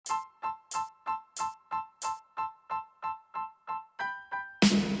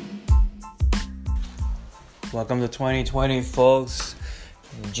Welcome to 2020, folks.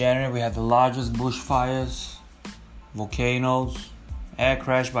 In January, we had the largest bushfires, volcanoes, air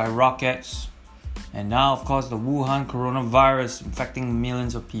crash by rockets, and now, of course, the Wuhan coronavirus infecting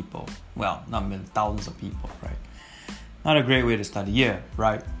millions of people. Well, not millions, thousands of people, right? Not a great way to start the year,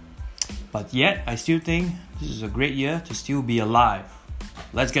 right? But yet, I still think this is a great year to still be alive.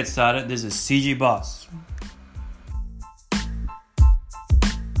 Let's get started. This is CG Boss.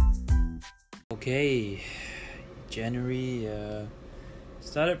 Okay, January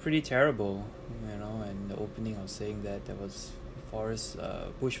started pretty terrible, and the opening I was saying that there was forest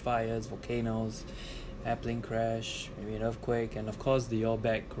bushfires, volcanoes, airplane crash, maybe an earthquake, and of course the all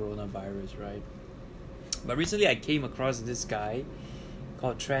back coronavirus, right? But recently I came across this guy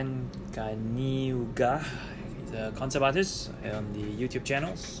called Trent Kaniuga. He's a concept artist on the YouTube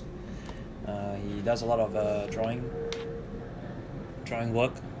channels. He does a lot of drawing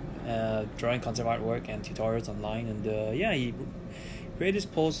work, drawing concept artwork and tutorials online, and he created this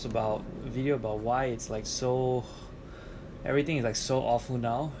post about a video about why it's like so everything is like so awful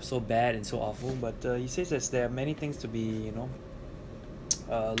now, so bad and so awful. But he says that there are many things to be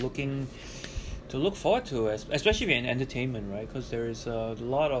look forward to, especially in entertainment, right? Because there is a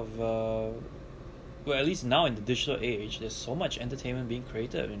lot of well, at least now in the digital age, there's so much entertainment being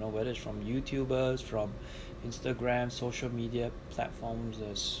created, whether it's from YouTubers, from Instagram, social media platforms.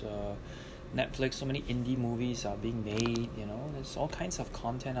 There's Netflix, so many indie movies are being made, there's all kinds of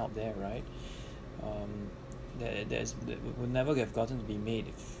content out there, right? That would never have gotten to be made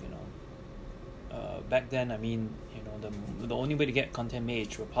if, back then, the only way to get content made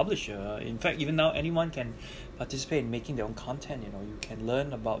through a publisher. In fact, even now, anyone can participate in making their own content. You can learn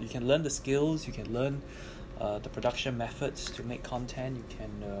the skills, you can learn the production methods to make content. You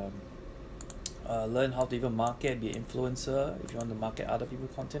can learn how to even market, be an influencer if you want to market other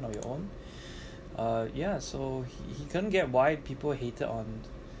people's content or your own. So he couldn't get why people hated on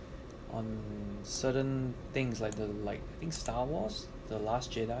certain things like I think Star Wars, The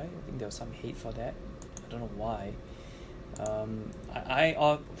Last Jedi. I think there was some hate for that. I don't know why.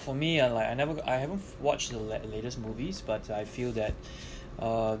 For me, I haven't watched the latest movies, but I feel that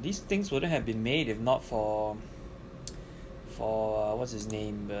these things wouldn't have been made if not for what's his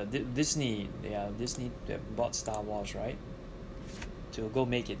name, Disney. Disney that bought Star Wars, right, to go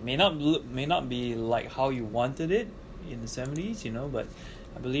make it. May not be like how you wanted it in the 70s, but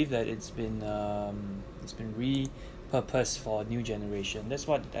I believe that it's been repurposed for a new generation. That's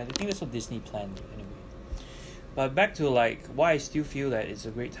what Disney planned anyway. But back to why I still feel that it's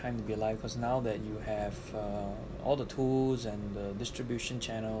a great time to be alive, because now that you have all the tools and the distribution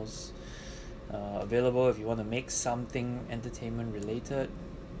channels available, if you want to make something entertainment related,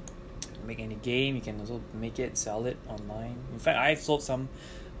 make any game, you can also make it, sell it online. In fact, I've sold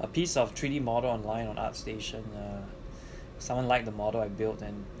a piece of 3D model online on ArtStation. Someone liked the model I built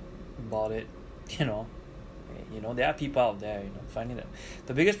and bought it. There are people out there, finding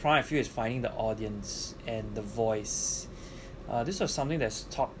the biggest problem I feel is finding the audience and the voice. This was something that's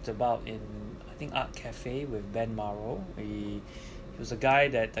talked about in, I think, Art Cafe with Ben Morrow. He was a guy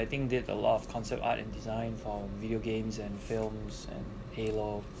that I think did a lot of concept art and design for video games and films and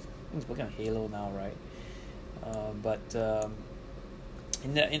Halo. I think he's working on Halo now, right?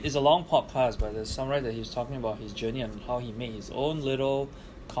 It's a long podcast, but there's some right that he was talking about his journey and how he made his own little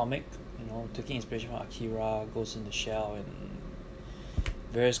comic, taking inspiration from Akira, Ghost in the Shell, and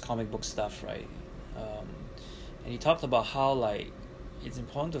various comic book stuff, right? And he talked about how it's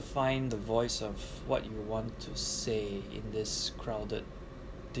important to find the voice of what you want to say in this crowded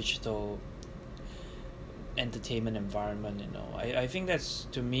digital entertainment environment. I think that's,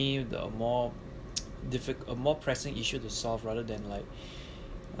 to me, a more pressing issue to solve rather than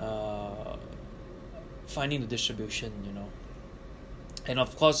finding the distribution, and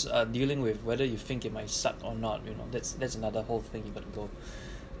of course dealing with whether you think it might suck or not. That's another whole thing you got to go,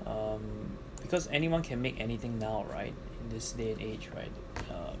 because anyone can make anything now, right, in this day and age, right?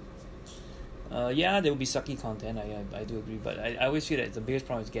 There will be sucky content, I do agree, but I always feel that the biggest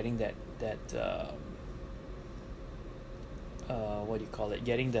problem is getting that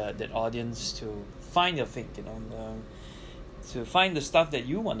getting that audience to find your thing, to find the stuff that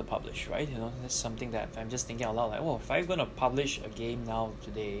you want to publish, right? That's something that I'm just thinking out loud, if I'm going to publish a game now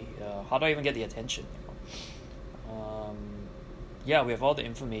today, how do I even get the attention? We have all the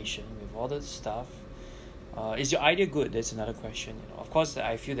information, we have all the stuff. Is your idea good? That's another question. Of course,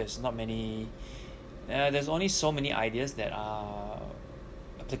 I feel there's only so many ideas that are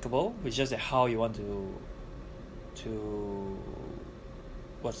applicable. It's just that how you want to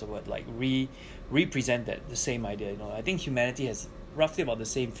what's the word, represent the same idea. I think humanity has roughly about the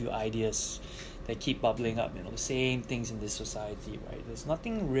same few ideas that keep bubbling up, the same things in this society, right? There's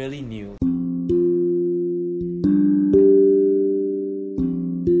nothing really new.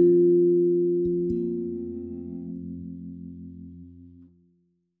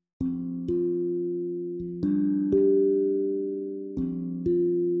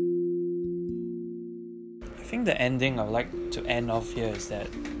 I think the ending I would like to end off here is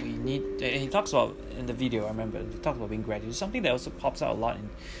that we need, and he talks about in the video, I remember, he talks about being gratitude. Something that also pops out a lot in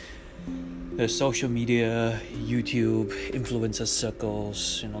the social media, YouTube, influencer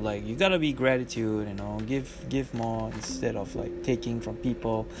circles, like you gotta be gratitude, give more instead of like taking from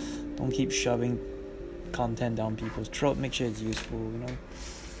people. Don't keep shoving content down people's throat. Make sure it's useful,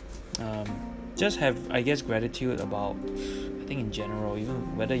 just have, I guess, gratitude about, I think in general,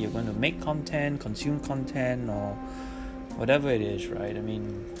 even whether you're going to make content, consume content, or whatever it is, right? I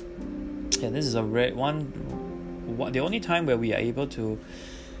mean, this is a the only time where we are able to,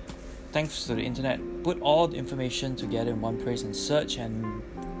 thanks to the internet, put all the information together in one place and search and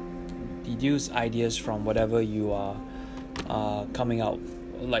deduce ideas from whatever you are coming out,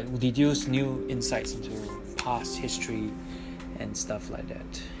 like deduce new insights into past history and stuff like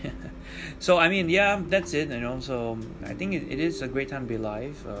that. So I mean, that's it. So I think it is a great time to be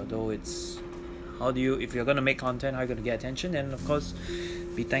alive. Though it's, if you're gonna make content, how are you gonna get attention? And of course,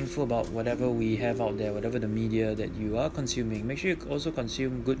 be thankful about whatever we have out there, whatever the media that you are consuming. Make sure you also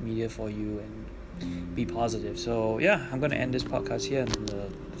consume good media for you and be positive. So I'm gonna end this podcast here on the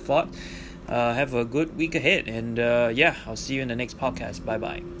thought. Have a good week ahead, and I'll see you in the next podcast. Bye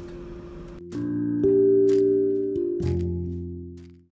bye.